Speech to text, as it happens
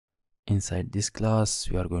Inside this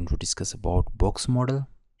class we are going to discuss about box model.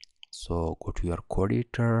 So go to your code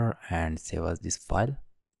editor and save as this file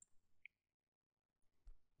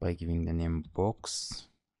by giving the name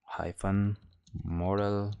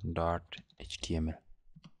box-model.html,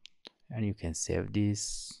 and you can save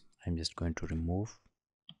this. I'm just going to remove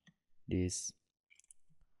this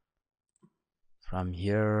from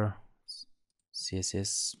here.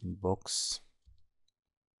 CSS box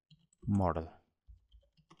model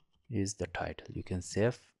is the title. You can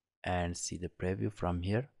save and see the preview from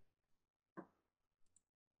here,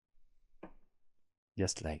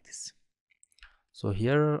 just like this. So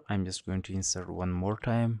here I'm just going to insert one more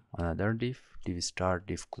time another div start,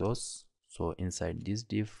 div close. So inside this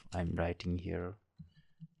div I'm writing here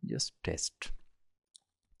just test.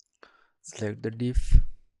 Select the div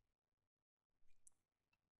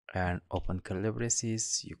and open curly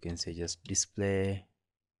braces. You can say just display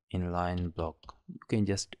inline block. You can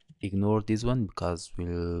just ignore this one because we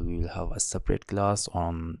will have a separate class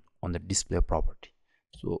on the display property,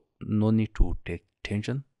 so no need to take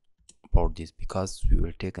attention about this because we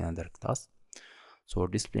will take another class. So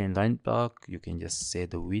display inline block, you can just say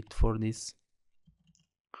the width for this.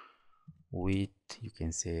 Width you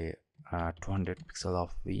can say 200 pixel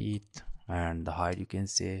of width, and the height you can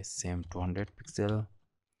say same 200 pixel,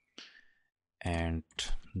 and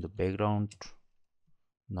the background,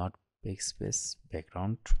 not backspace,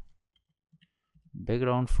 background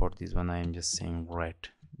for this one I am just saying red.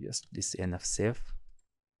 Just this enough. Save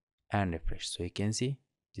and refresh. So you can see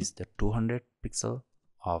this is the 200 pixel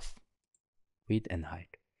of width and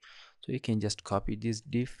height. So you can just copy this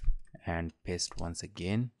div and paste once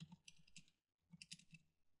again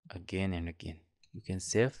and again. You can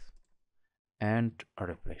save and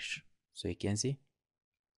refresh. So you can see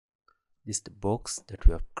this is the box that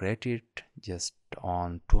we have created just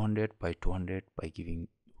on 200 by 200 by giving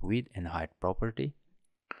width and height property.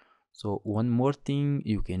 So one more thing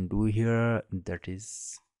you can do here, that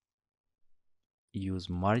is use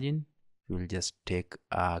margin. We will just take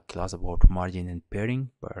a class about margin and padding,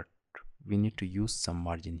 but we need to use some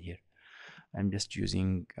margin here. I'm just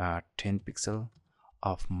using 10 pixel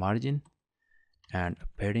of margin, and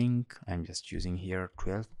padding I'm just using here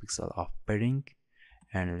 12 pixel of padding,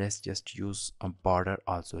 and let's just use a border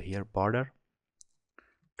also here. Border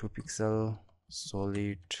 2 pixel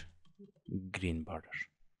solid green border.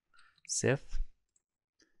 Save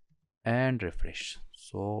and refresh.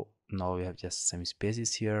 So now we have just some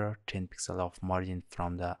spaces here, 10 pixel of margin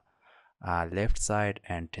from the left side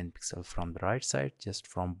and 10 pixel from the right side. Just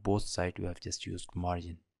from both sides we have just used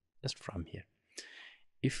margin just from here.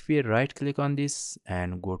 If we right click on this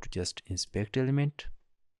and go to just inspect element,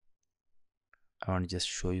 I want to just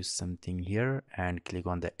show you something here, and click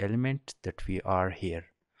on the element that we are here.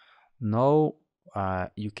 Now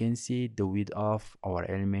you can see the width of our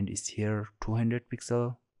element is here 200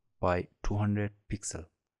 pixel by 200 pixel,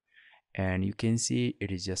 and you can see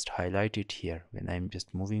it is just highlighted here when I'm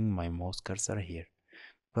just moving my mouse cursor here,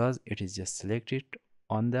 because it is just selected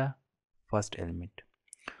on the first element.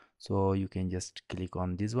 So you can just click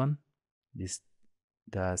on this one, the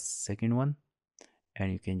second one,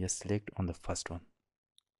 and you can just select on the first one.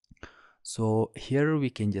 So here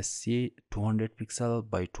we can just see 200 pixel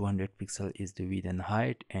by 200 pixel is the width and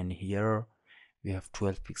height, and here we have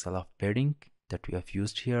 12 pixel of padding that we have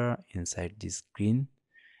used here inside this green,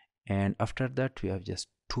 and after that we have just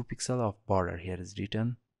 2 pixel of border. Here is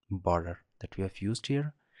written border that we have used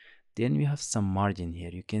here. Then we have some margin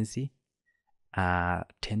here. You can see 10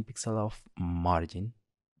 pixel of margin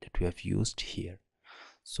that we have used here.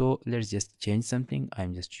 So let's just change something.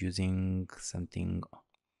 I'm just using something,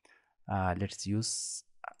 let's use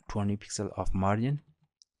 20 pixel of margin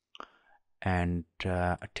and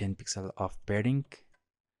 10 pixel of padding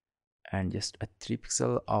and just a 3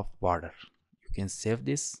 pixel of border. You can save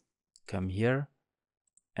this, come here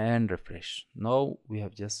and refresh. Now we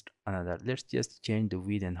have just another. Let's just change the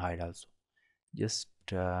width and height also. Just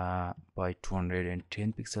by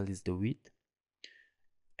 210 pixel is the width,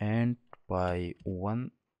 and by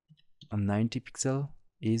 190 pixel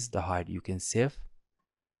is the height. You can save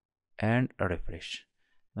and refresh.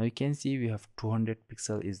 Now you can see we have 200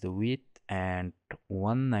 pixel is the width and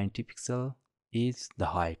 190 pixel is the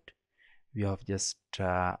height. We have just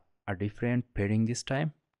a different padding this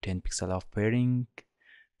time, 10 pixel of padding,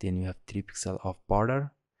 then we have 3 pixel of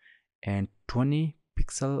border and 20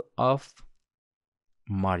 pixel of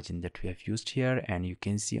margin that we have used here. And you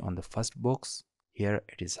can see on the first box here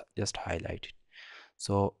it is just highlighted.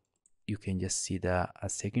 So you can just see the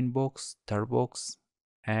second box, third box,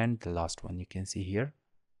 and the last one. You can see here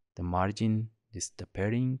the margin, this the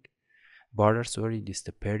padding, border, sorry, this is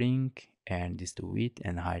the padding, and this is the width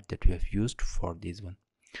and height that we have used for this one.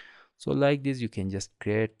 So like this you can just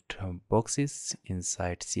create boxes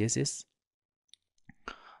inside CSS.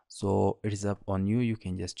 So it is up on you. You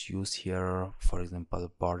can just use here, for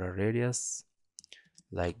example, border radius,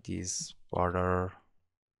 like this, border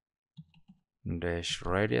dash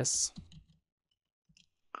radius.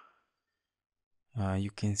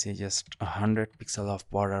 You can say just 100 pixel of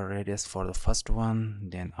border radius for the first one,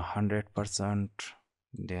 then 100%,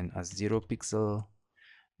 then a 0 pixel,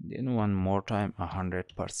 then one more time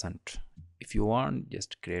 100%. If you want,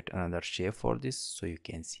 just create another shape for this so you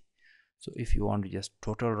can see. So if you want to just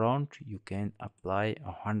total round, you can apply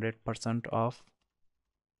 100% of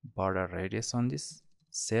border radius on this,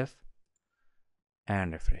 save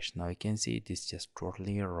and refresh. Now you can see this just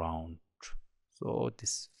totally round. So this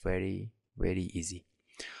is very easy.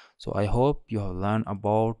 So I hope you have learned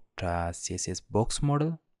about CSS box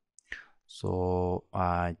model. So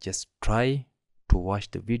just try to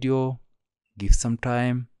watch the video, give some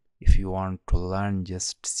time. If you want to learn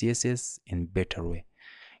just CSS in better way,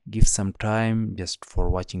 give some time just for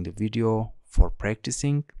watching the video, for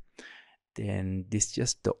practicing. Then this is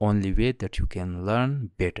just the only way that you can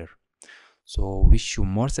learn better. So wish you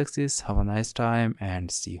more success, have a nice time, and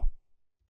see you.